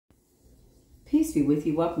Peace be with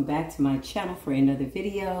you. Welcome back to my channel for another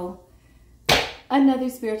video, another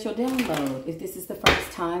spiritual download. If this is the first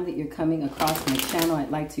time that you're coming across my channel,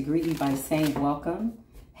 I'd like to greet you by saying welcome.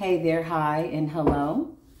 Hey there, hi, and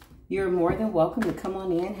hello. You're more than welcome to come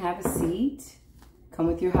on in, have a seat, come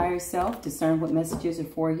with your higher self, discern what messages are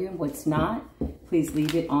for you and what's not. Please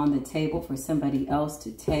leave it on the table for somebody else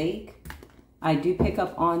to take. I do pick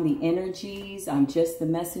up on the energies. I'm just the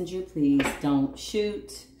messenger. Please don't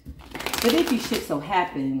shoot. But if you should so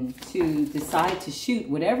happen to decide to shoot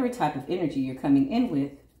whatever type of energy you're coming in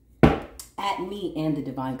with at me and the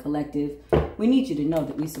Divine Collective, we need you to know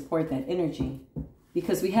that we support that energy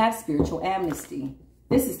because we have spiritual amnesty.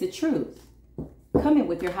 This is the truth. Come in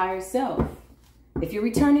with your higher self. If you're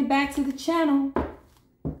returning back to the channel,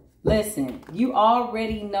 listen, you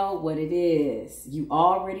already know what it is. You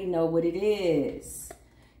already know what it is.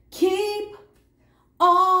 Keep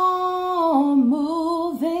on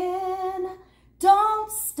moving.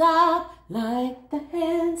 Don't stop like the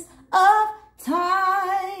hands of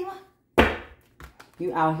time.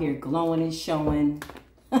 You out here glowing and showing.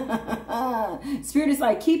 Spirit is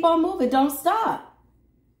like, keep on moving. Don't stop.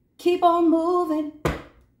 Keep on moving.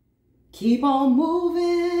 Keep on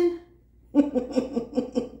moving.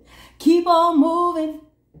 Keep on moving.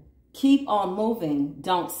 Keep on moving.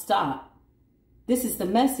 Don't stop. This is the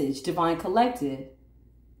message, Divine Collective.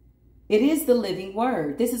 It is the living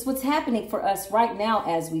word. This is what's happening for us right now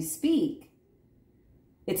as we speak.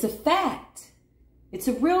 It's a fact. It's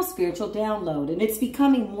a real spiritual download, and it's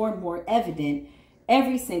becoming more and more evident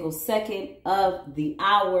every single second of the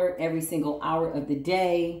hour, every single hour of the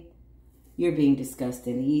day. You're being discussed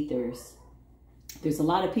in the ethers. There's a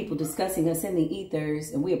lot of people discussing us in the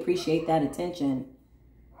ethers, and we appreciate that attention.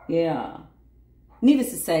 Yeah. Needless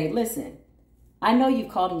to say, listen, I know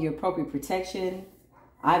you've called in your appropriate protection.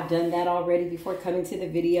 I've done that already before coming to the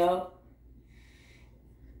video.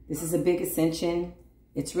 This is a big ascension.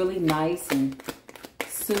 It's really nice and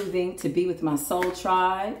soothing to be with my soul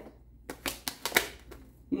tribe.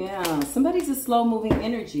 Yeah, somebody's a slow-moving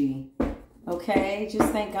energy. Okay,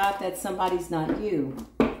 just thank God that somebody's not you.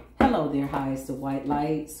 Hello there, highest of white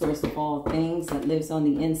light, source of all things that lives on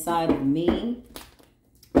the inside of me.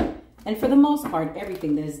 And for the most part,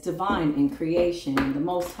 everything that is divine in creation, the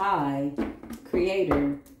Most High,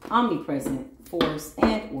 Creator, omnipresent, force,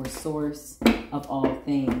 and or source of all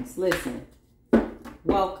things. Listen,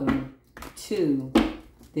 welcome to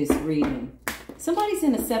this reading. Somebody's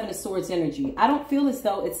in a Seven of Swords energy. I don't feel as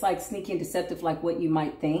though it's like sneaky and deceptive like what you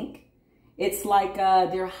might think. It's like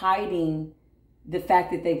they're hiding the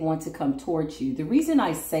fact that they want to come towards you. The reason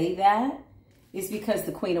I say that is because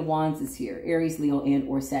the Queen of Wands is here, Aries, Leo, and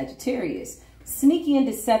or Sagittarius. Sneaky and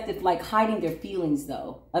deceptive, like hiding their feelings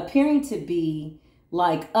though, appearing to be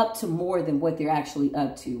like up to more than what they're actually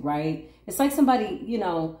up to, right? It's like somebody, you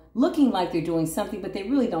know, looking like they're doing something, but they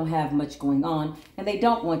really don't have much going on, and they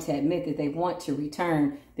don't want to admit that they want to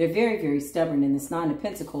return. They're very, very stubborn in this Nine of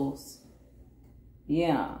Pentacles.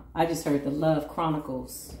 Yeah, I just heard the Love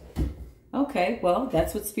Chronicles. Okay, well,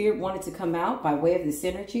 that's what Spirit wanted to come out by way of this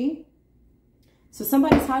energy. So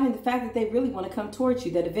somebody's hiding the fact that they really want to come towards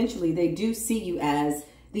you, that eventually they do see you as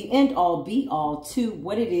the end all be all to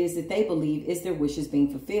what it is that they believe is their wishes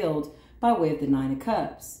being fulfilled by way of the Nine of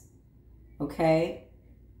Cups. Okay?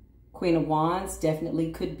 Queen of Wands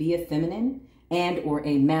definitely could be a feminine and or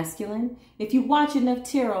a masculine. If you watch enough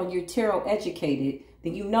tarot and you're tarot educated,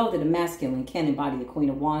 then you know that a masculine can embody the Queen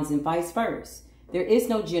of Wands and vice versa. There is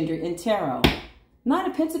no gender in tarot. Nine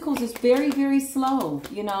of Pentacles is very, very slow,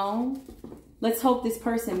 you know. Let's hope this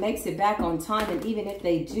person makes it back on time. And even if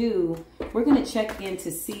they do, we're going to check in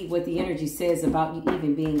to see what the energy says about you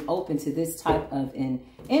even being open to this type of an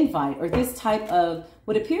invite or this type of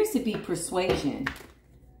what appears to be persuasion.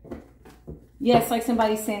 Yeah, it's like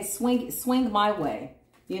somebody saying, swing my way.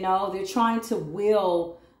 You know, they're trying to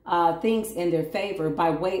will things in their favor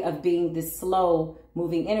by way of being this slow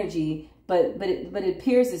moving energy. But it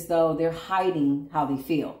appears as though they're hiding how they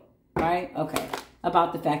feel, right? Okay.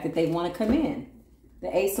 About the fact that they want to come in.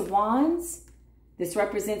 The Ace of Wands, this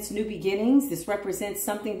represents new beginnings. This represents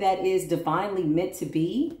something that is divinely meant to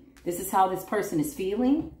be. This is how this person is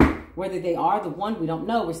feeling. Whether they are the one, we don't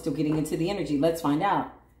know. We're still getting into the energy. Let's find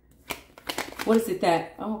out. What is it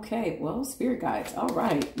that, okay, well, spirit guides. All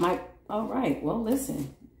right, all right, well,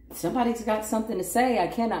 listen. Somebody's got something to say. I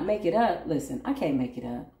cannot make it up. Listen, I can't make it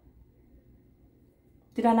up.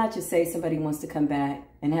 Did I not just say somebody wants to come back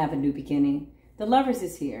and have a new beginning? The Lovers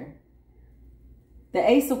is here. The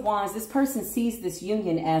Ace of Wands, this person sees this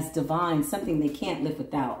union as divine, something they can't live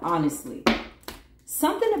without, honestly.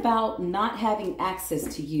 something about not having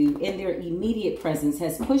access to you in their immediate presence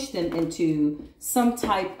has pushed them into some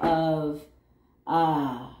type of,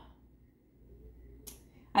 I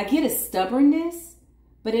get a stubbornness,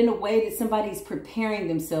 but in a way that somebody's preparing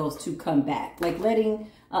themselves to come back, like letting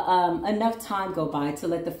enough time go by to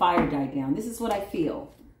let the fire die down. This is what I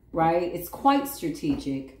feel, right? It's quite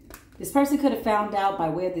strategic. This person could have found out by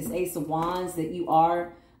way of this Ace of Wands that you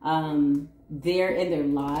are there in their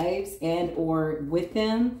lives and or with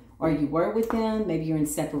them, or you were with them. Maybe you're in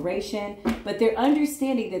separation, but they're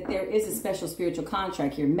understanding that there is a special spiritual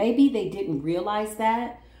contract here. Maybe they didn't realize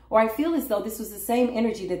that, or I feel as though this was the same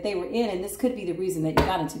energy that they were in, and this could be the reason that you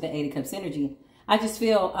got into the Eight of Cups energy. I just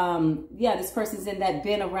feel, yeah, this person's in that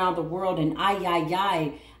been around the world and I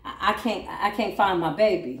can't find my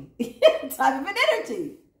baby type of an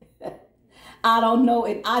energy. I don't know,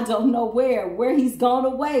 and I don't know where he's gone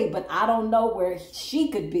away, but I don't know where she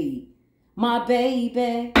could be. My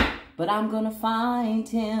baby, but I'm going to find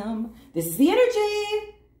him. This is the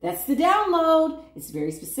energy. That's the download. It's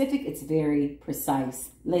very specific. It's very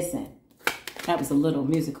precise. Listen, that was a little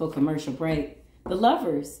musical commercial break. The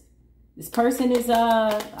Lovers. This person is,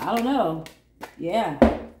 I don't know. Yeah.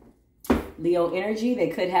 Leo energy. They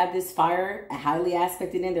could have this fire highly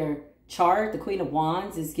aspected in their chart. The Queen of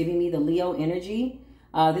Wands is giving me the Leo energy.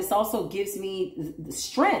 This also gives me the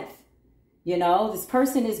strength. You know, this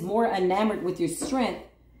person is more enamored with your strength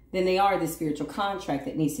than they are the spiritual contract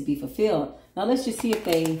that needs to be fulfilled. Now, let's just see if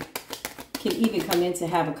they can even come in to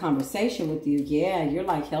have a conversation with you. Yeah, you're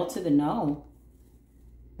like hell to the no.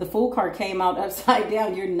 The Fool card came out upside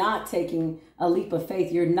down. You're not taking a leap of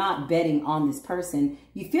faith. You're not betting on this person.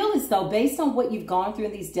 You feel as though, based on what you've gone through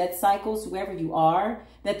in these death cycles, whoever you are,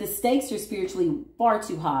 that the stakes are spiritually far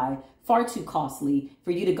too high, far too costly for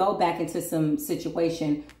you to go back into some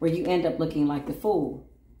situation where you end up looking like the fool.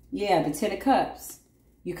 Yeah, the Ten of Cups.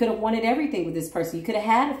 You could have wanted everything with this person. You could have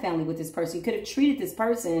had a family with this person. You could have treated this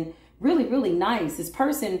person really, really nice. This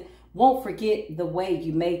person won't forget the way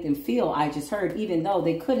you made them feel, I just heard, even though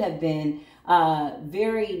they could have been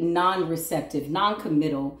very non-receptive,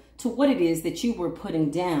 non-committal to what it is that you were putting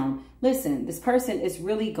down. Listen, this person is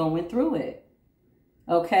really going through it.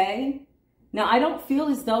 Okay? Now, I don't feel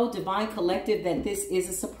as though, Divine Collective, that this is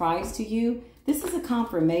a surprise to you. This is a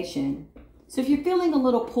confirmation. So if you're feeling a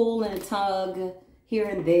little pull and a tug here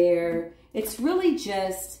and there, it's really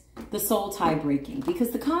just the soul tie breaking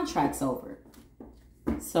because the contract's over.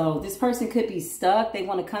 So this person could be stuck. They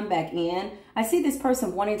want to come back in. I see this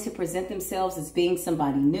person wanting to present themselves as being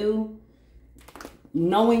somebody new,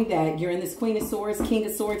 knowing that you're in this Queen of Swords, King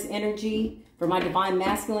of Swords energy. For my divine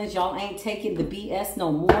masculines, y'all ain't taking the BS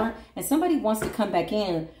no more. And somebody wants to come back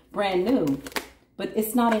in brand new, but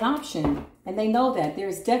it's not an option. And they know that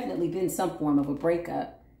there's definitely been some form of a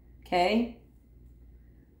breakup. Okay?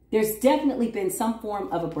 There's definitely been some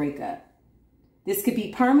form of a breakup. This could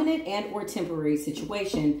be permanent and or temporary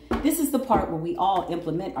situation. This is the part where we all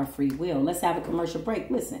implement our free will. Let's have a commercial break.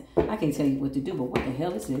 Listen, I can't tell you what to do, but what the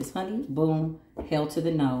hell is this, honey? Boom, hell to the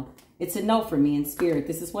no. It's a no for me in spirit.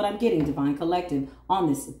 This is what I'm getting, Divine Collective, on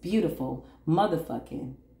this beautiful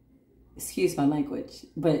motherfucking, excuse my language,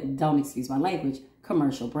 but don't excuse my language,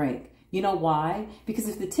 commercial break. You know why? Because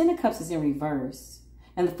if the Ten of Cups is in reverse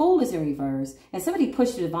and the Fool is in reverse and somebody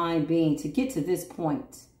pushed the divine being to get to this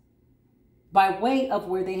point, by way of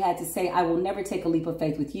where they had to say, I will never take a leap of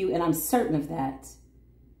faith with you, and I'm certain of that.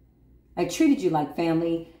 I treated you like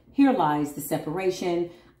family. Here lies the separation.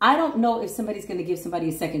 I don't know if somebody's going to give somebody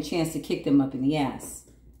a second chance to kick them up in the ass.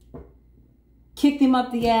 Kick them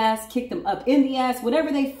up the ass, kick them up in the ass,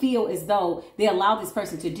 whatever they feel as though they allow this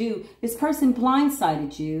person to do. This person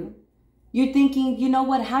blindsided you. You're thinking, you know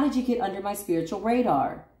what? How did you get under my spiritual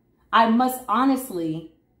radar? I must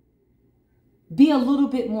honestly be a little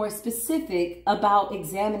bit more specific about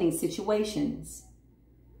examining situations.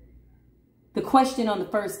 The question on the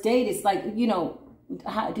first date is like, you know,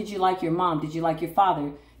 how, did you like your mom? Did you like your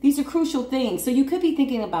father? These are crucial things. So you could be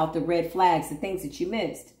thinking about the red flags, the things that you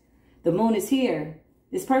missed. The moon is here.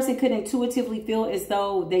 This person could intuitively feel as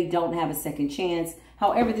though they don't have a second chance.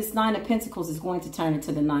 However, this Nine of Pentacles is going to turn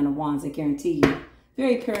into the Nine of Wands, I guarantee you.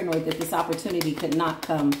 Very paranoid that this opportunity could not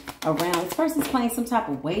come around. This person's playing some type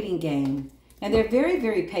of waiting game. And they're very,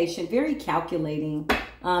 very patient, very calculating.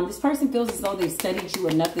 This person feels as though they've studied you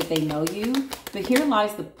enough that they know you. But here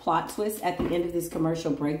lies the plot twist at the end of this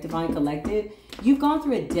commercial break, Divine Collective. You've gone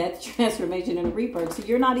through a death, transformation, and a rebirth. So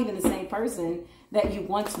you're not even the same person that you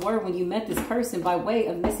once were when you met this person by way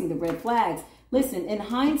of missing the red flags. Listen, in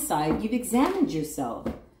hindsight, you've examined yourself.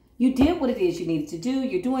 You did what it is you needed to do.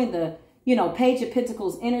 You're doing the, you know, Page of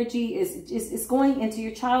Pentacles energy is going into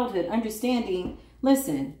your childhood, understanding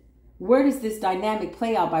Listen, where does this dynamic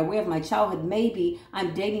play out? By way of my childhood, maybe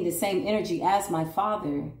I'm dating the same energy as my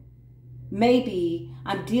father. Maybe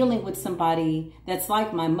I'm dealing with somebody that's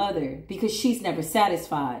like my mother because she's never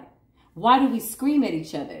satisfied. Why do we scream at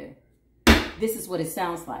each other? This is what it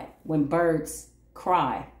sounds like when birds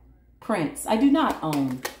cry. Prince. I do not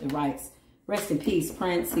own the rights. Rest in peace,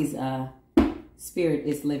 Prince. His spirit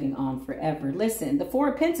is living on forever. Listen, the Four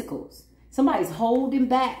of Pentacles. Somebody's holding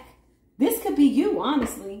back. This could be you,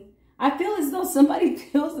 honestly. I feel as though somebody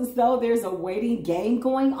feels as though there's a waiting game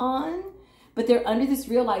going on, but they're under this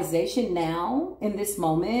realization now, in this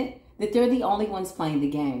moment, that they're the only ones playing the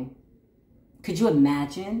game. Could you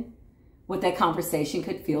imagine what that conversation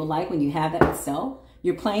could feel like when you have that with self?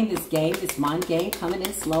 You're playing this game, this mind game, coming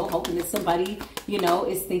in slow, hoping that somebody, you know,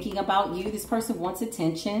 is thinking about you. This person wants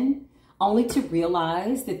attention, only to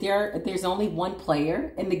realize that there's only one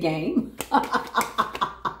player in the game.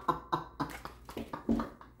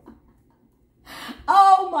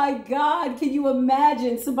 Oh my God, can you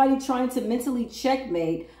imagine somebody trying to mentally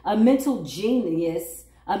checkmate a mental genius,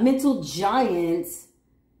 a mental giant,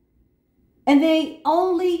 and they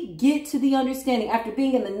only get to the understanding after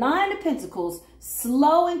being in the Nine of Pentacles,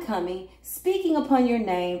 slow in coming, speaking upon your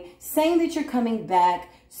name, saying that you're coming back,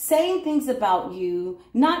 saying things about you,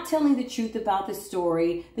 not telling the truth about the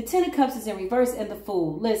story. The Ten of Cups is in reverse and the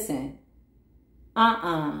Fool. Listen,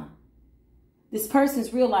 this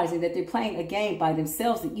person's realizing that they're playing a game by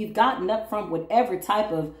themselves, that you've gotten up from whatever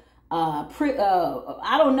type of,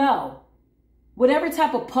 I don't know, whatever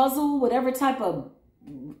type of puzzle, whatever type of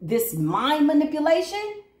this mind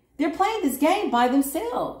manipulation. They're playing this game by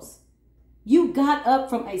themselves. You got up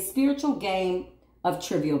from a spiritual game of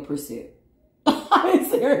Trivial Pursuit. I'm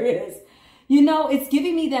serious. You know, it's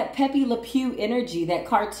giving me that Pepe Le Pew energy, that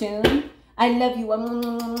cartoon. I love you.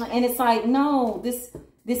 And it's like, no,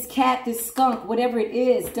 this cat, this skunk, whatever it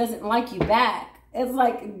is, doesn't like you back. It's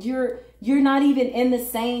like you're not even in the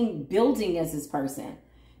same building as this person.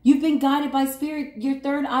 You've been guided by spirit. Your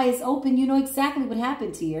third eye is open. You know exactly what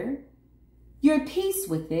happened here. You're at peace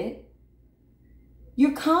with it.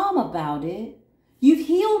 You're calm about it. You've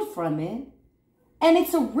healed from it. And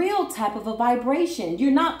it's a real type of a vibration. You're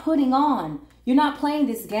not putting on. You're not playing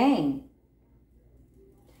this game.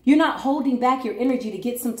 You're not holding back your energy to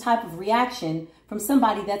get some type of reaction from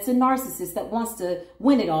somebody that's a narcissist that wants to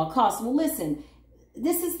win at all costs. Well, listen,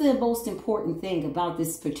 this is the most important thing about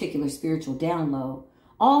this particular spiritual download.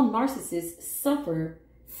 All narcissists suffer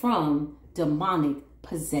from demonic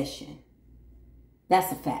possession.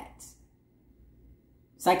 That's a fact.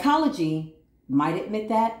 Psychology might admit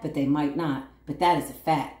that, but they might not. But that is a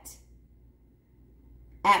fact.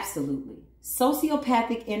 Absolutely.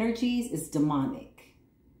 Sociopathic energies is demonic.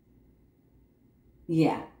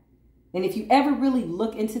 Yeah. And if you ever really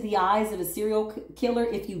look into the eyes of a serial killer,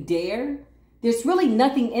 if you dare, there's really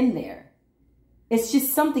nothing in there. It's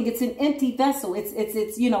just something, it's an empty vessel.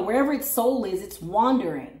 It's you know, wherever its soul is, it's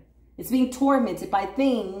wandering. It's being tormented by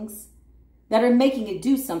things that are making it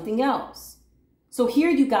do something else. So here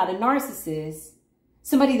you got a narcissist,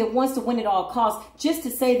 somebody that wants to win at all costs, just to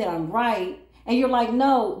say that I'm right. And you're like,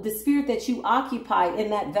 no, the spirit that you occupy in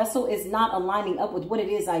that vessel is not aligning up with what it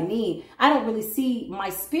is I need. I don't really see my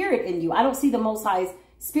spirit in you. I don't see the Most High's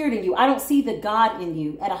spirit in you. I don't see the God in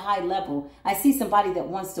you at a high level. I see somebody that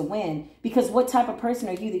wants to win. Because what type of person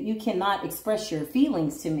are you that you cannot express your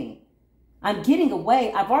feelings to me? I'm getting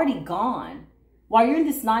away. I've already gone. While you're in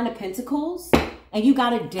this Nine of Pentacles and you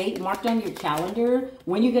got a date marked on your calendar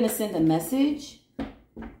when you're going to send a message,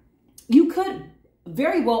 you could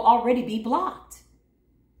very well already be blocked.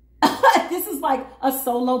 This is like a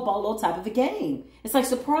solo bolo type of a game. It's like,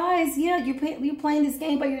 surprise, yeah, you're playing this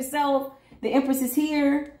game by yourself. The Empress is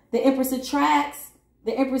here. The Empress attracts.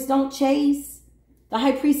 The Empress don't chase. The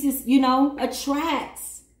High Priestess, you know,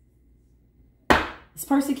 attracts. This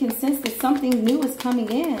person can sense that something new is coming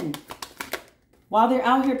in. While they're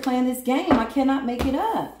out here playing this game, I cannot make it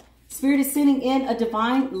up. Spirit is sending in a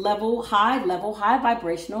divine level, high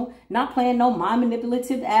vibrational, not playing no mind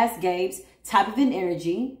manipulative ass games type of an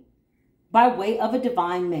energy by way of a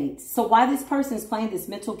divine mate. So while this person is playing this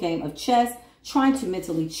mental game of chess, trying to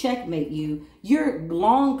mentally checkmate you, you're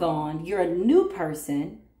long gone. You're a new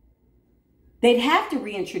person. They'd have to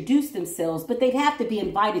reintroduce themselves, but they'd have to be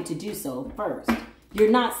invited to do so first.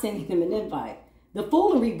 You're not sending them an invite. The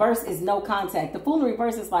Fool in reverse is no contact. The Fool in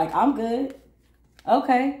reverse is like, I'm good.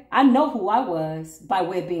 Okay, I know who I was by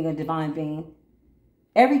way of being a divine being.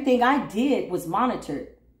 Everything I did was monitored.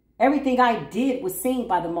 Everything I did was seen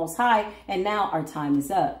by the Most High, and now our time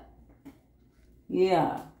is up.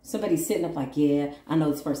 Yeah, somebody's sitting up like, yeah, I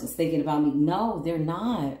know this person's thinking about me. No, they're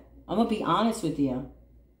not. I'm going to be honest with you.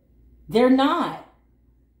 They're not.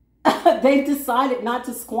 They've decided not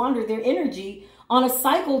to squander their energy on a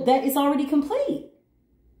cycle that is already complete.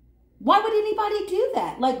 Why would anybody do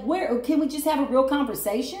that? Like, where can we just have a real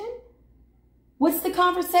conversation? What's the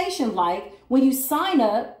conversation like when you sign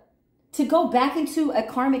up to go back into a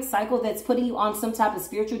karmic cycle that's putting you on some type of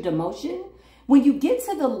spiritual demotion? When you get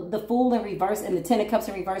to the Fool in reverse and the Ten of Cups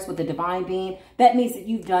in reverse with the Divine Being, that means that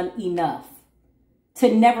you've done enough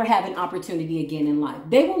to never have an opportunity again in life.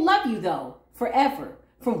 They will love you, though, forever,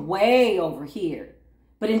 from way over here.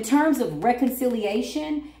 But in terms of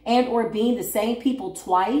reconciliation and or being the same people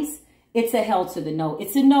twice, it's a hell to the no.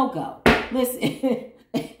 It's a no-go. Listen,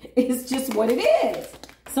 it's just what it is.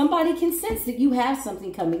 Somebody can sense that you have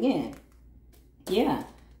something coming in. Yeah,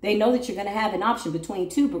 they know that you're going to have an option between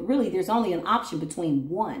two, but really there's only an option between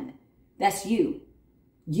one. That's you.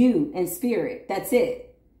 You and spirit. That's it.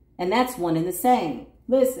 And that's one and the same.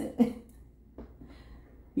 Listen.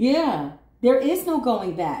 Yeah, there is no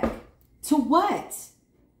going back. To what?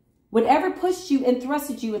 Whatever pushed you and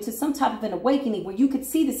thrusted you into some type of an awakening where you could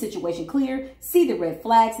see the situation clear, see the red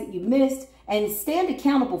flags that you missed, and stand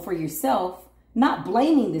accountable for yourself, not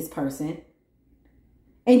blaming this person.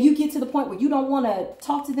 And you get to the point where you don't want to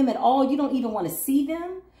talk to them at all. You don't even want to see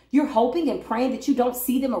them. You're hoping and praying that you don't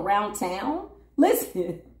see them around town.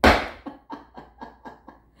 Listen,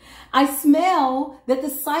 I smell that the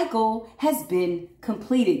cycle has been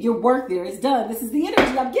completed. Your work there is done. This is the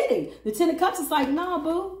energy I'm getting. The Ten of Cups is like, nah,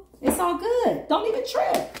 boo. It's all good. Don't even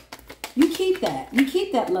trip. You keep that. You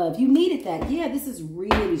keep that love. You needed that. Yeah, this is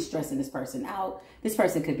really stressing this person out. This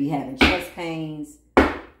person could be having chest pains.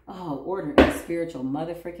 Oh, order in spiritual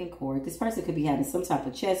mother freaking court. This person could be having some type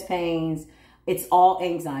of chest pains. It's all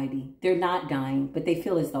anxiety. They're not dying, but they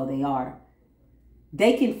feel as though they are.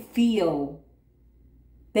 They can feel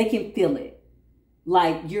it.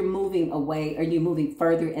 Like you're moving away or you're moving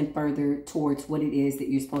further and further towards what it is that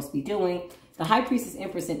you're supposed to be doing. The High Priestess,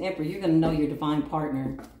 Empress, and Emperor, you're going to know your divine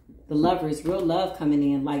partner. The Lover is real love coming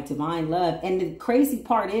in, like divine love. And the crazy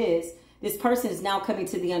part is, this person is now coming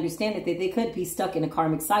to the understanding that they could be stuck in a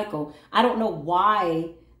karmic cycle. I don't know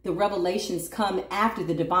why the revelations come after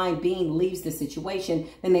the divine being leaves the situation.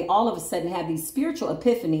 Then they all of a sudden have these spiritual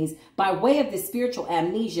epiphanies by way of this spiritual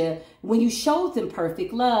amnesia. When you showed them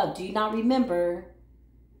perfect love, do you not remember,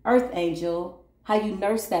 Earth Angel, how you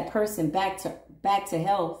nursed that person back to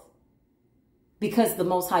health? Because the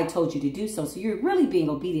Most High told you to do so. So you're really being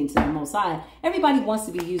obedient to the Most High. Everybody wants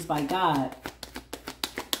to be used by God,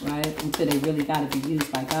 right? Until they really got to be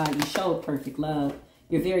used by God. You showed perfect love.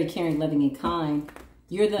 You're very caring, loving, and kind.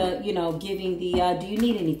 You're the, giving the, do you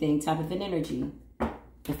need anything type of an energy.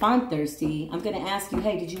 If I'm thirsty, I'm going to ask you,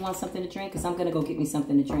 hey, did you want something to drink? Because I'm going to go get me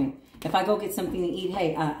something to drink. If I go get something to eat,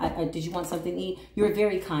 hey, did you want something to eat? You're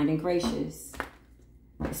very kind and gracious.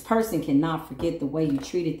 This person cannot forget the way you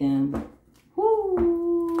treated them.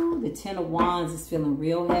 Woo, the Ten of Wands is feeling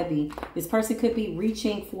real heavy. This person could be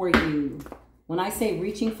reaching for you. When I say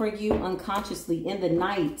reaching for you, unconsciously in the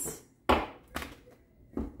night,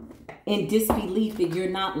 in disbelief that you're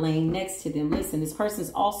not laying next to them. Listen, this person's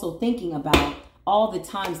also thinking about all the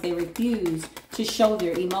times they refuse to show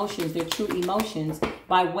their emotions, their true emotions,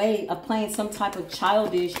 by way of playing some type of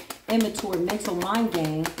childish, immature mental mind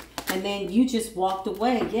game. And then you just walked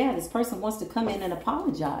away. Yeah, this person wants to come in and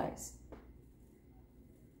apologize.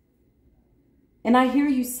 And I hear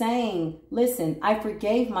you saying, listen, I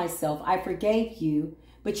forgave myself. I forgave you,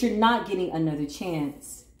 but you're not getting another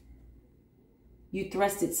chance. You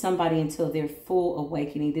thrusted somebody until their full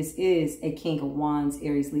awakening. This is a King of Wands,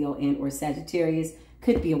 Aries, Leo, and or Sagittarius.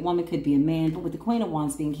 Could be a woman, could be a man. But with the Queen of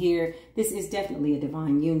Wands being here, this is definitely a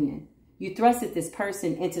divine union. You thrusted this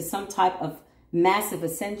person into some type of massive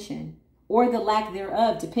ascension or the lack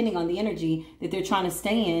thereof, depending on the energy that they're trying to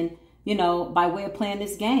stay in, by way of playing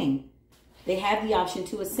this game. They have the option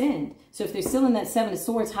to ascend. So if they're still in that Seven of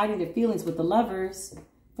Swords, hiding their feelings with the Lovers,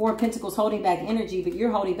 Four of Pentacles holding back energy, but you're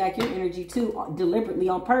holding back your energy too, deliberately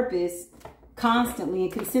on purpose, constantly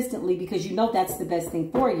and consistently, because you know that's the best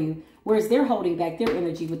thing for you. Whereas they're holding back their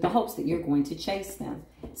energy with the hopes that you're going to chase them.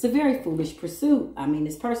 It's a very foolish pursuit. I mean,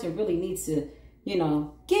 this person really needs to,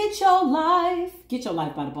 get your life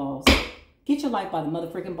by the balls. Get your life by the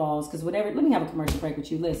motherfucking balls. Because whatever, let me have a commercial break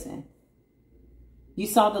with you. Listen. You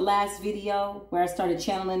saw the last video where I started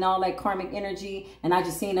channeling all that karmic energy and I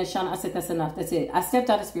just seen that shine. I said, that's enough. That's it. I stepped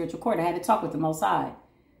out of spiritual court. I had to talk with the Most High.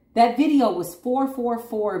 That video was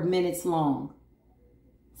 4 minutes long.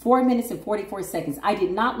 4 minutes and 44 seconds. I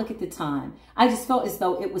did not look at the time. I just felt as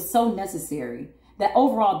though it was so necessary that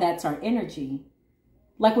overall that's our energy.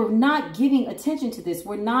 Like we're not giving attention to this.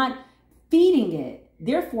 We're not feeding it.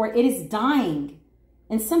 Therefore, it is dying.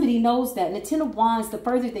 And somebody knows that. And the 10 of Wands, the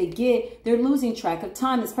further they get, they're losing track of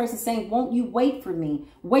time. This person's saying, won't you wait for me?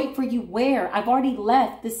 Wait for you where? I've already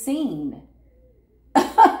left the scene.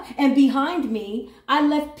 And behind me, I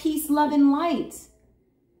left peace, love, and light.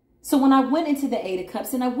 So when I went into the 8 of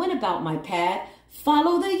Cups and I went about my path,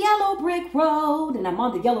 follow the yellow brick road, and I'm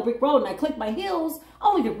on the yellow brick road and I click my heels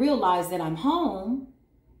only to realize that I'm home.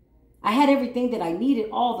 I had everything that I needed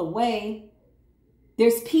all the way.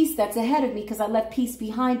 There's peace that's ahead of me because I left peace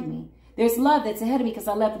behind me. There's love that's ahead of me because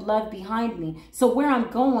I left love behind me. So where I'm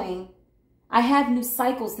going, I have new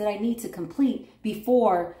cycles that I need to complete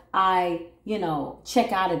before I, you know,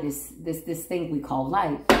 check out of this thing we call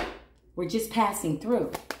life. We're just passing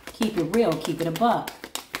through. Keep it real. Keep it a buck.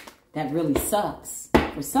 That really sucks.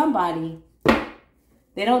 For somebody,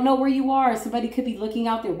 they don't know where you are. Somebody could be looking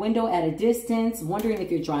out their window at a distance, wondering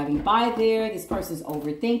if you're driving by there. This person's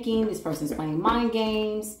overthinking. This person's playing mind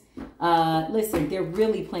games. Listen, they're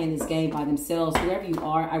really playing this game by themselves. Whoever you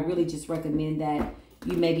are, I really just recommend that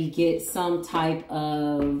you maybe get some type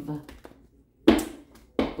of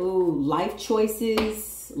life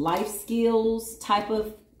choices, life skills type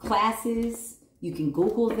of classes. You can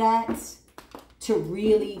Google that to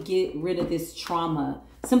really get rid of this trauma.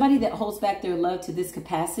 Somebody that holds back their love to this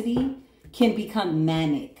capacity can become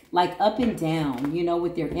manic, like up and down, you know,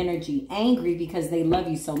 with their energy, angry because they love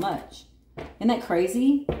you so much. Isn't that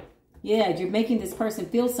crazy? Yeah, you're making this person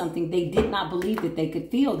feel something they did not believe that they could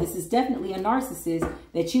feel. This is definitely a narcissist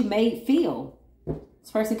that you made feel. This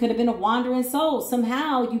person could have been a wandering soul.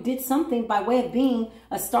 Somehow you did something by way of being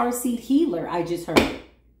a starseed healer, I just heard.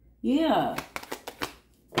 Yeah.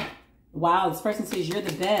 Wow, this person says you're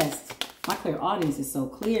the best. My clear audience is so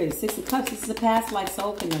clear. The 6 of Cups, this is a past life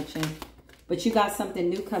soul connection. But you got something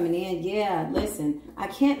new coming in. Yeah, listen, I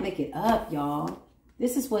can't make it up, y'all.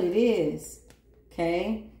 This is what it is.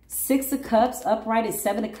 Okay. 6 of Cups upright is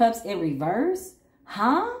 7 of Cups in reverse.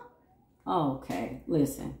 Huh? Okay,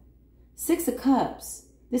 listen. 6 of Cups.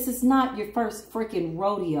 This is not your first freaking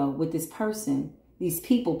rodeo with this person, these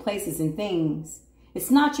people, places, and things.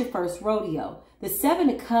 It's not your first rodeo. The 7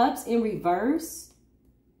 of Cups in reverse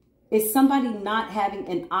is somebody not having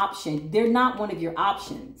an option. They're not one of your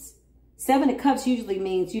options. 7 of Cups usually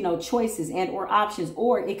means, you know, choices and or options,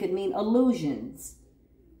 or it could mean illusions,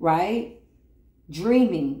 right?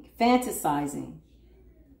 Dreaming, fantasizing.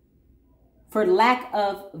 For lack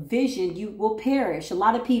of vision, you will perish. A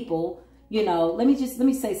lot of people, you know, let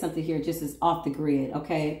me say something here just as off the grid,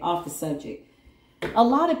 okay? Off the subject. A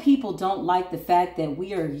lot of people don't like the fact that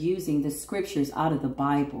we are using the scriptures out of the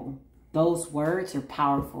Bible. Those words are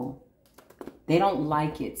powerful. They don't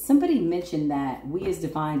like it. Somebody mentioned that we as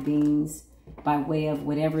divine beings, by way of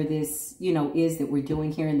whatever this, you know, is that we're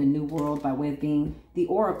doing here in the new world, by way of being the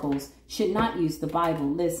oracles, should not use the Bible.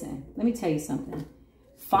 Listen, let me tell you something.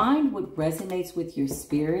 Find what resonates with your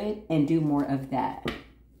spirit and do more of that.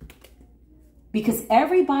 Because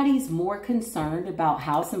everybody's more concerned about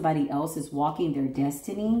how somebody else is walking their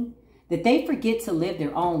destiny that they forget to live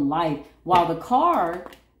their own life, while the car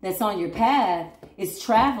that's on your path is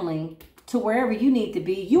traveling to wherever you need to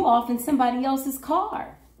be. You off in somebody else's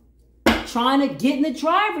car, trying to get in the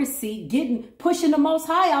driver's seat, pushing the Most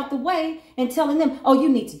High out the way and telling them, oh, you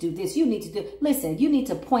need to do this. You need to do. Listen, you need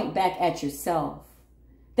to point back at yourself.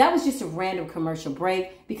 That was just a random commercial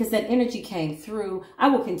break because that energy came through. I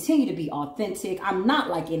will continue to be authentic. I'm not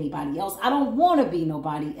like anybody else. I don't want to be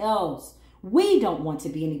nobody else. We don't want to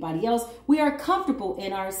be anybody else. We are comfortable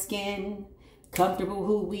in our skin, comfortable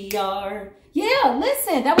who we are. Yeah,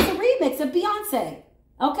 listen, that was a remix of Beyonce.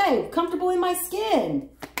 Okay, comfortable in my skin.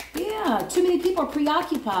 Yeah, too many people are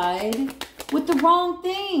preoccupied with the wrong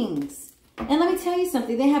things. And let me tell you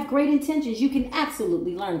something. They have great intentions. You can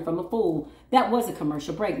absolutely learn from a fool. That was a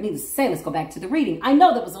commercial break. Needless to say, let's go back to the reading. I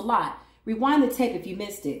know that was a lot. Rewind the tape if you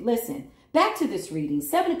missed it. Listen, back to this reading.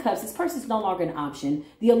 7 of Cups. This person's no longer an option.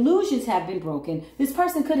 The illusions have been broken. This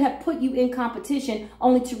person could have put you in competition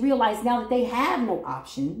only to realize now that they have no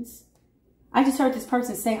options. I just heard this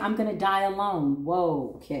person say, I'm going to die alone.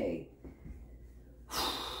 Whoa, okay.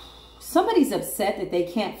 Somebody's upset that they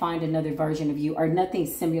can't find another version of you or nothing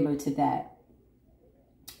similar to that.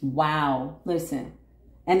 Wow. Listen.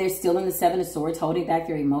 And they're still in the 7 of Swords, holding back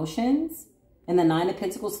their emotions. And the 9 of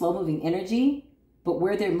Pentacles, slow-moving energy. But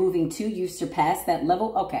where they're moving to, you've surpassed that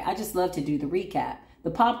level. Okay, I just love to do the recap.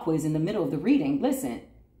 The pop quiz in the middle of the reading. Listen.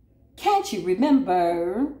 Can't you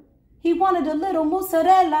remember? He wanted a little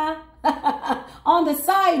mozzarella on the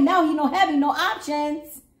side. Now he don't have no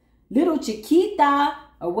options. Little chiquita,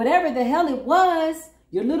 or whatever the hell it was.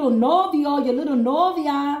 Your little novio, your little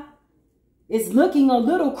novia. It's looking a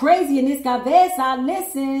little crazy in this cabeza.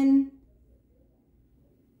 Listen.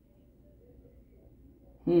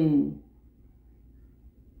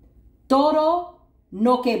 Todo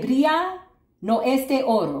no que brilla no es de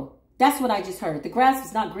oro. That's what I just heard. The grass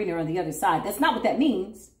is not greener on the other side. That's not what that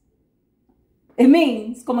means. It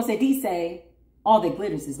means, como se dice, all that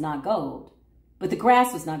glitters is not gold. But the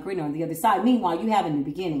grass was not greener on the other side. Meanwhile, you have a new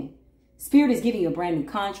beginning. Spirit is giving you a brand new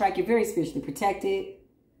contract. You're very spiritually protected.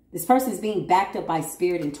 This person is being backed up by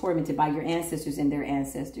spirit and tormented by your ancestors and their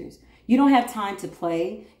ancestors. You don't have time to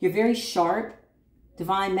play. You're very sharp.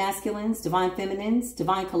 Divine masculines, divine feminines,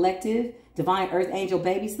 divine collective, divine earth angel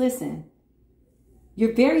babies. Listen,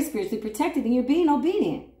 you're very spiritually protected and you're being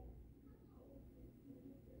obedient.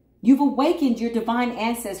 You've awakened your divine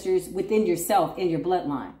ancestors within yourself, in your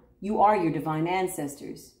bloodline. You are your divine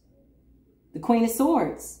ancestors. The Queen of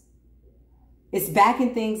Swords. It's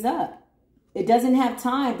backing things up. It doesn't have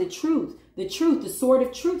time. The truth, the sword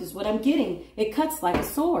of truth is what I'm getting. It cuts like a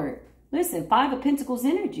sword. Listen, Five of Pentacles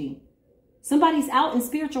energy. Somebody's out in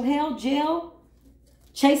spiritual hell, jail,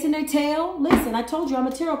 chasing their tail. Listen, I told you I'm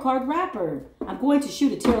a tarot card rapper. I'm going to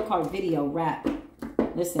shoot a tarot card video rap.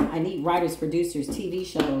 Listen, I need writers, producers, TV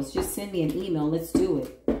shows. Just send me an email. Let's do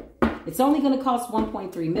it. It's only going to cost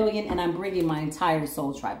 $1.3 million, and I'm bringing my entire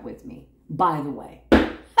soul tribe with me, by the way.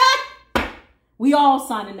 We all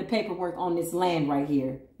signing the paperwork on this land right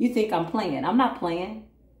here. You think I'm playing. I'm not playing.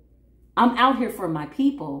 I'm out here for my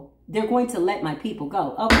people. They're going to let my people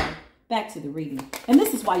go. Okay, back to the reading. And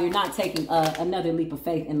this is why you're not taking another leap of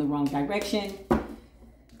faith in the wrong direction.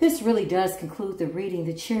 This really does conclude the reading.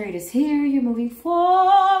 The Chariot is here. You're moving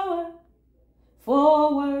forward,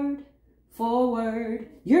 forward, forward.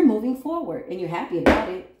 You're moving forward, and you're happy about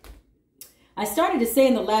it. I started to say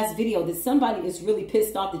in the last video that somebody is really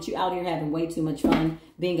pissed off that you're out here having way too much fun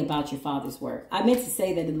being about your father's work. I meant to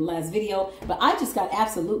say that in the last video, but I just got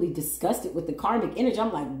absolutely disgusted with the karmic energy.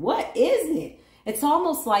 I'm like, what is it? It's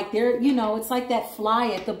almost like they're, you know, it's like that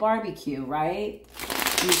fly at the barbecue, right?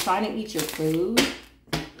 You're trying to eat your food,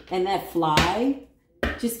 and that fly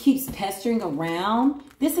just keeps pestering around.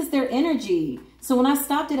 This is their energy. So when I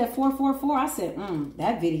stopped it at 444, I said,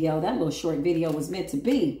 that video, that little short video was meant to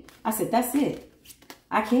be. I said, that's it.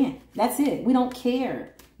 I can't. That's it. We don't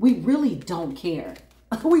care. We really don't care.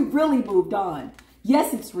 We really moved on.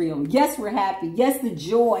 Yes, it's real. Yes, we're happy. Yes, the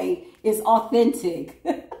joy is authentic.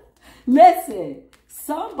 Listen,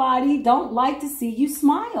 somebody don't like to see you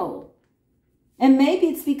smile. And maybe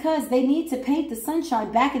it's because they need to paint the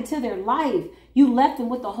sunshine back into their life. You left them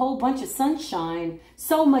with a whole bunch of sunshine,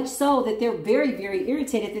 so much so that they're very, very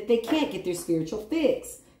irritated that they can't get their spiritual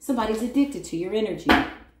fix. Somebody's addicted to your energy.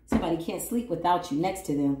 Somebody can't sleep without you next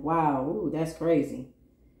to them. Wow, ooh, that's crazy.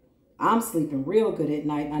 I'm sleeping real good at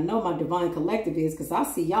night. I know my divine collective is because I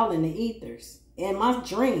see y'all in the ethers in my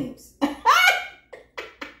dreams.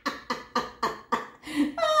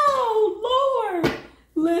 Oh, Lord.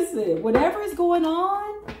 Listen, whatever is going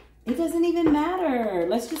on, it doesn't even matter.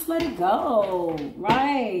 Let's just let it go,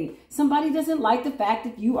 right? Somebody doesn't like the fact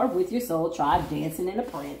that you are with your soul tribe dancing and a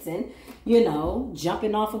prancing, you know,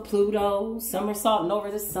 jumping off of Pluto, somersaulting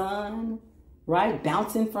over the sun, right?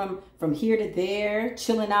 Bouncing from here to there,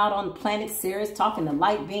 chilling out on planet Ceres, talking to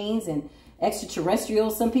light beings and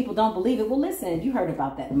extraterrestrials. Some people don't believe it. Well, listen, you heard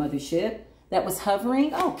about that mothership that was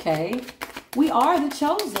hovering. Okay, we are the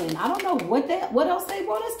chosen. I don't know what else they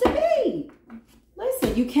want us to be.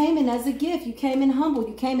 Listen, you came in as a gift. You came in humble.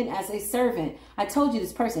 You came in as a servant. I told you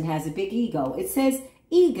this person has a big ego. It says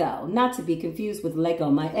ego, not to be confused with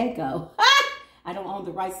Lego, my ego. I don't own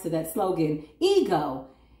the rights to that slogan. Ego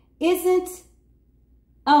isn't,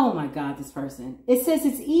 oh my God, this person. It says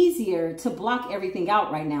it's easier to block everything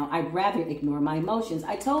out right now. I'd rather ignore my emotions.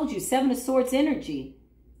 I told you, Seven of Swords energy.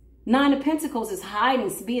 Nine of Pentacles is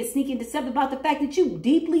hiding, being sneaky and deceptive about the fact that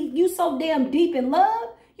you so damn deep in love,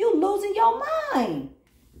 you losing your mind.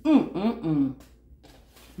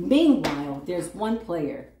 Meanwhile, there's one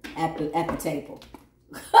player at the table.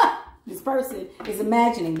 This person is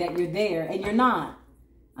imagining that you're there and you're not.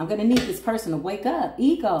 I'm going to need this person to wake up.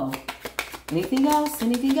 Ego. Anything else?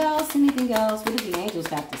 Anything else? Anything else? What do the angels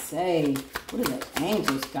have to say? What do the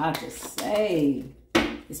angels got to say?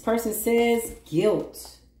 This person says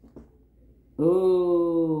guilt.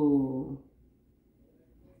 Ooh.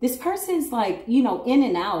 This person's like, you know, in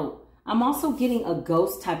and out. I'm also getting a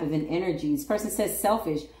ghost type of an energy. This person says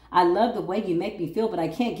selfish. I love the way you make me feel, but I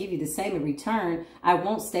can't give you the same in return. I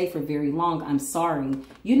won't stay for very long. I'm sorry.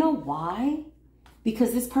 You know why?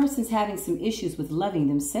 Because this person's having some issues with loving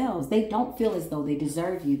themselves. They don't feel as though they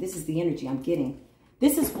deserve you. This is the energy I'm getting.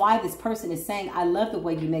 This is why this person is saying, I love the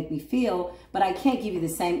way you make me feel, but I can't give you the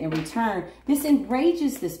same in return. This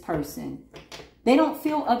enrages this person. They don't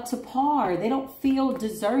feel up to par. They don't feel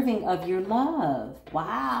deserving of your love.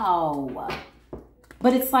 Wow.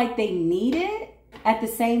 But it's like they need it at the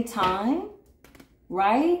same time,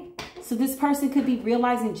 right? So this person could be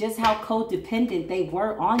realizing just how codependent they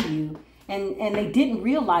were on you. And they didn't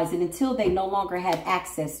realize it until they no longer had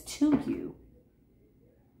access to you.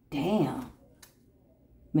 Damn.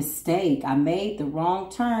 Mistake. I made the wrong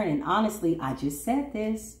turn. And honestly, I just said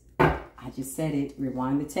this. I just said it.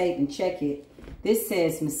 Rewind the tape and check it. This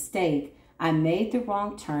says mistake. I made the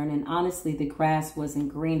wrong turn. And honestly, the grass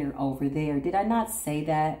wasn't greener over there. Did I not say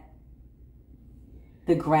that?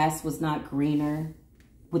 The grass was not greener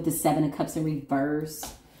with the Seven of Cups in reverse.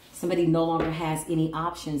 Somebody no longer has any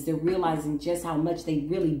options. They're realizing just how much they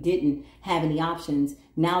really didn't have any options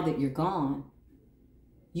now that you're gone.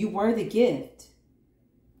 You were the gift.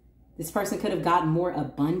 This person could have gotten more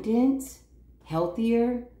abundant,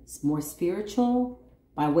 healthier, more spiritual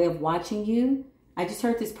by way of watching you. I just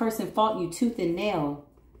heard this person fought you tooth and nail.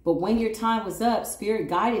 But when your time was up, Spirit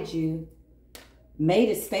guided you, made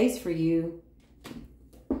a space for you.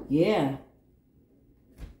 Yeah.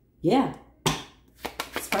 Yeah.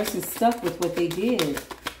 This person's stuck with what they did.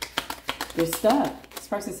 They're stuck. This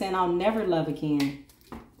person's saying, I'll never love again.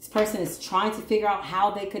 This person is trying to figure out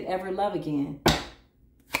how they could ever love again.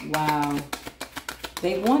 Wow.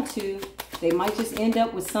 They want to. They might just end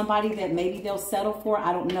up with somebody that maybe they'll settle for.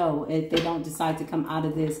 I don't know if they don't decide to come out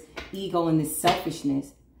of this ego and this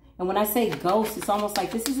selfishness. And when I say ghost, it's almost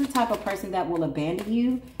like this is the type of person that will abandon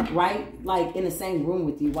you, right? Like in the same room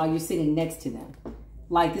with you while you're sitting next to them.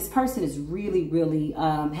 Like this person is really, really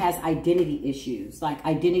has identity issues, like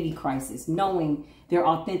identity crisis, knowing their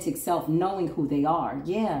authentic self, knowing who they are.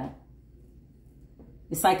 Yeah.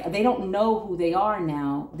 It's like they don't know who they are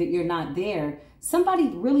now that you're not there. Somebody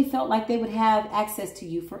really felt like they would have access to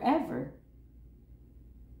you forever.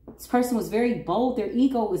 This person was very bold. Their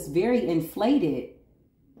ego was very inflated.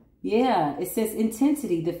 Yeah, it says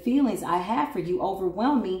intensity. The feelings I have for you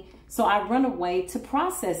overwhelm me, so I run away to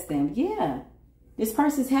process them. Yeah. This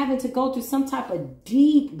person's having to go through some type of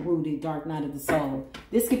deep-rooted dark night of the soul.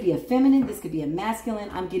 This could be a feminine. This could be a masculine.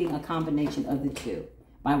 I'm getting a combination of the two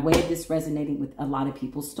by way of this resonating with a lot of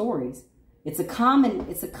people's stories. It's a common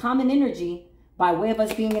energy by way of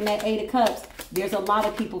us being in that Eight of Cups. There's a lot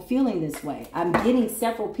of people feeling this way. I'm getting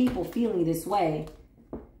several people feeling this way.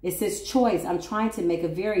 It says choice. I'm trying to make a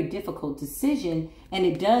very difficult decision, and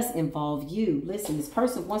it does involve you. Listen, this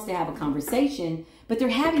person wants to have a conversation, but they're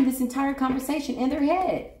having this entire conversation in their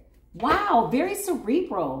head. Wow, very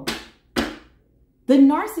cerebral. The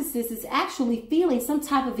narcissist is actually feeling some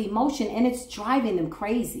type of emotion, and it's driving them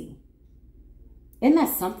crazy. Isn't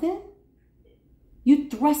that something? You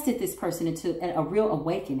thrusted this person into a real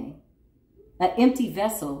awakening, an empty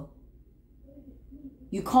vessel.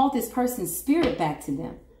 You called this person's spirit back to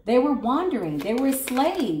them. They were wandering. They were a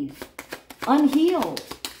slave, unhealed,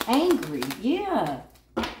 angry. Yeah.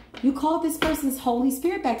 You called this person's Holy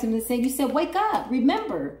Spirit back to them and said, you said, wake up.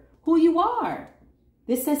 Remember who you are.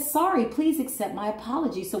 This says, sorry, please accept my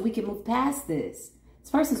apology so we can move past this. This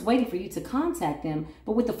person's waiting for you to contact them.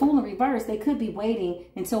 But with the Fool in reverse, they could be waiting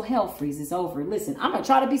until hell freezes over. Listen, I'm going to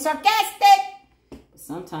try to be sarcastic.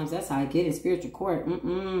 Sometimes that's how I get in spiritual court.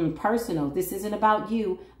 Personal. This isn't about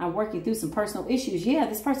you. I'm working through some personal issues. Yeah,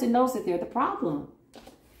 this person knows that they're the problem.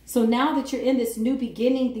 So now that you're in this new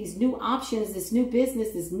beginning, these new options, this new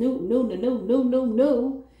business, this new,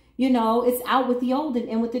 you know, it's out with the old and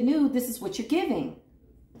in with the new. This is what you're giving.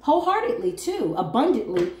 Wholeheartedly too,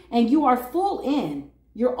 abundantly. And you are full in.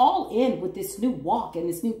 You're all in with this new walk and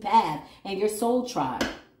this new path and your soul tribe.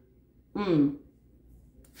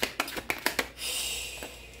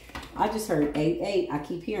 I just heard 8-8. I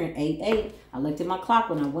keep hearing 8-8. I looked at my clock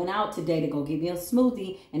when I went out today to go get me a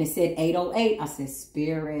smoothie, and it said 8:08. I said,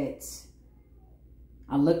 Spirit.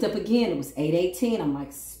 I looked up again. It was 8:18. I'm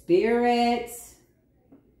like, Spirit.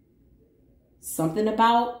 Something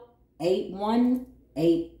about 8-1,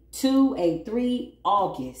 8-2, 8-3,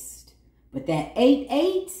 August. But that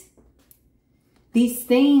 8-8, these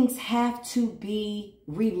things have to be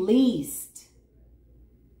released.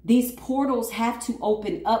 These portals have to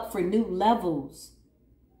open up for new levels.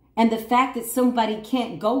 And the fact that somebody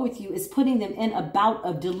can't go with you is putting them in a bout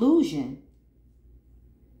of delusion.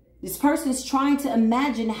 This person's trying to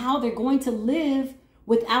imagine how they're going to live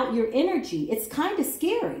without your energy. It's kind of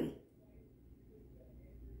scary.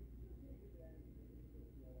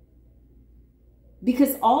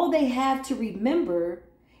 Because all they have to remember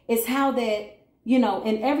is how that you know,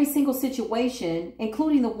 in every single situation,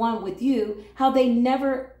 including the one with you, how they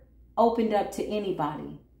never opened up to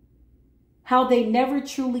anybody. How they never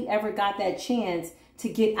truly ever got that chance to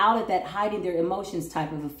get out of that hiding their emotions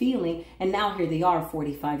type of a feeling. And now here they are,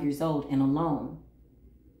 45 years old and alone.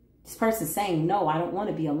 This person's saying, no, I don't want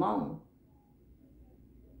to be alone.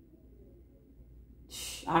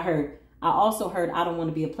 I also heard, I don't want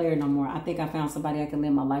to be a player no more. I think I found somebody I can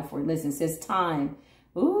live my life for. Listen, it says time.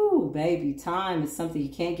 Ooh, baby, time is something you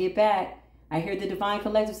can't get back. I hear the Divine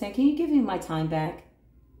Collective saying, can you give me my time back?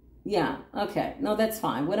 Yeah, okay. No, that's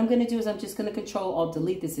fine. What I'm going to do is I'm just going to control, I'll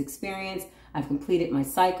delete this experience. I've completed my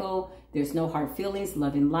cycle. There's no hard feelings,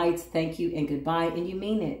 love and lights. Thank you and goodbye. And you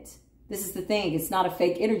mean it. This is the thing. It's not a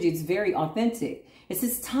fake energy. It's very authentic. It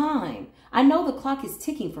says time. I know the clock is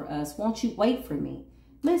ticking for us. Won't you wait for me?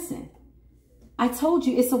 Listen, I told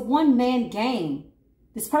you it's a one-man game.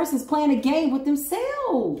 This person's playing a game with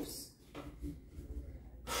themselves.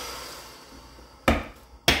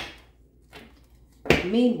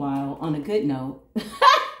 Meanwhile, on a good note,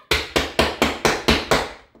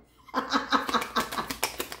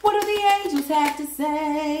 what do the angels have to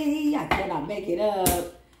say? I cannot make it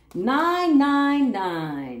up.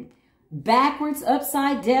 999. Backwards,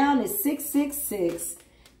 upside down is 666.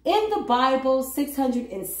 In the Bible,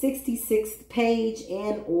 666th page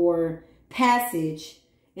and or passage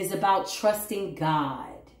is about trusting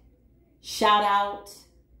God. Shout out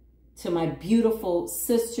to my beautiful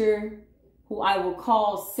sister, who I will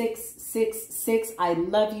call 666. I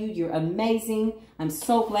love you. You're amazing. I'm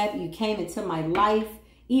so glad that you came into my life.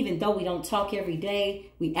 Even though we don't talk every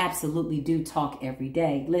day, we absolutely do talk every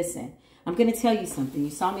day. Listen, I'm going to tell you something. You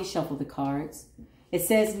saw me shuffle the cards. It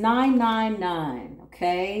says 999,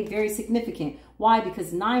 okay? Very significant. Why?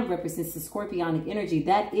 Because 9 represents the scorpionic energy.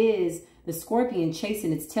 That is the scorpion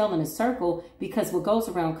chasing its tail in a circle, because what goes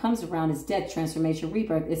around comes around is death, transformation,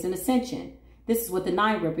 rebirth. It's an ascension. This is what the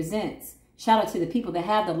 9 represents. Shout out to the people that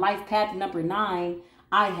have the life path number 9.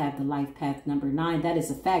 I have the life path number 9. That is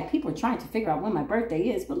a fact. People are trying to figure out when my birthday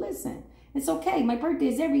is, but listen, it's okay. My birthday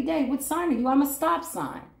is every day. What sign are you? I'm a stop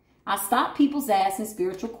sign. I stop people's ass in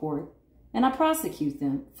spiritual court, and I prosecute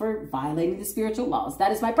them for violating the spiritual laws.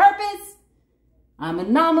 That is my purpose. I'm an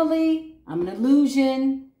anomaly. I'm an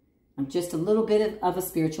illusion. I'm just a little bit of a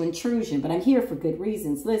spiritual intrusion, but I'm here for good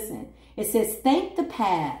reasons. Listen, it says, thank the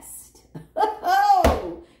past.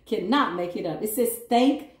 Cannot make it up. It says,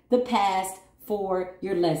 thank the past for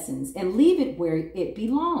your lessons and leave it where it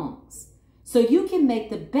belongs, so you can make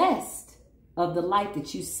the best of the life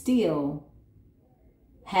that you still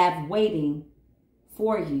have waiting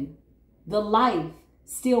for you. The life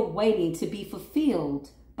still waiting to be fulfilled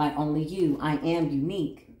by only you. I am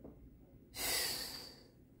unique.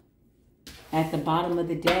 At the bottom of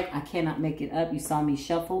the deck, I cannot make it up. You saw me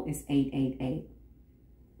shuffle. It's 888.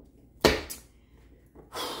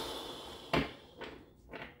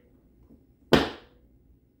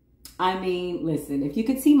 I mean, listen, if you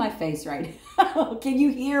could see my face right now, can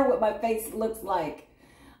you hear what my face looks like?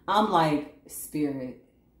 I'm like, Spirit.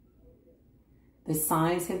 The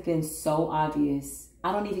signs have been so obvious.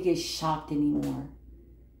 I don't even get shocked anymore.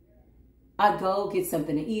 I go get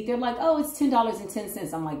something to eat. They're like, oh, it's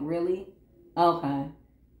 $10.10. I'm like, really? Okay.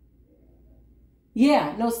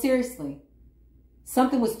 Yeah, no, seriously.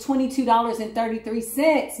 Something was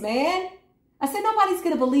 $22.33, man. I said, nobody's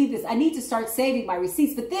going to believe this. I need to start saving my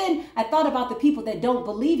receipts. But then I thought about the people that don't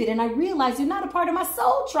believe it, and I realized you're not a part of my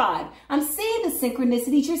soul tribe. I'm seeing the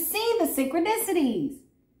synchronicities. You're seeing the synchronicities.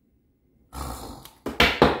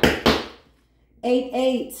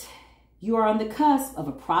 88. You are on the cusp of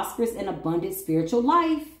a prosperous and abundant spiritual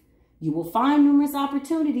life. You will find numerous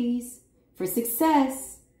opportunities for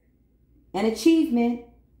success and achievement,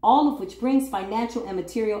 all of which brings financial and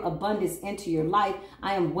material abundance into your life.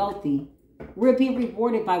 I am wealthy. We're being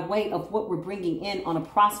rewarded by way of what we're bringing in on a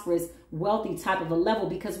prosperous, wealthy type of a level,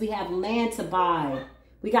 because we have land to buy.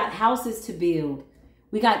 We got houses to build.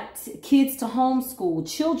 We got kids to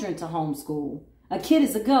homeschool, children to homeschool. A kid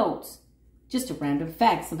is a goat. Just a random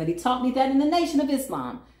fact. Somebody taught me that in the Nation of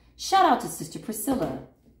Islam. Shout out to Sister Priscilla.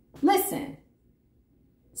 Listen.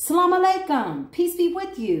 Salam alaikum. Peace be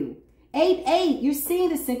with you. 88. You're seeing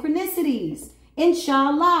the synchronicities.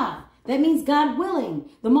 Inshallah. That means God willing.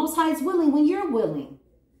 The Most High is willing when you're willing.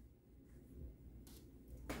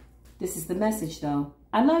 This is the message, though.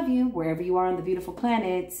 I love you wherever you are on the beautiful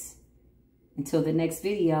planets. Until the next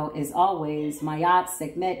video, as always, Mayat,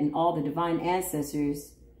 Sekhmet, and all the divine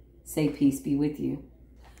ancestors say peace be with you.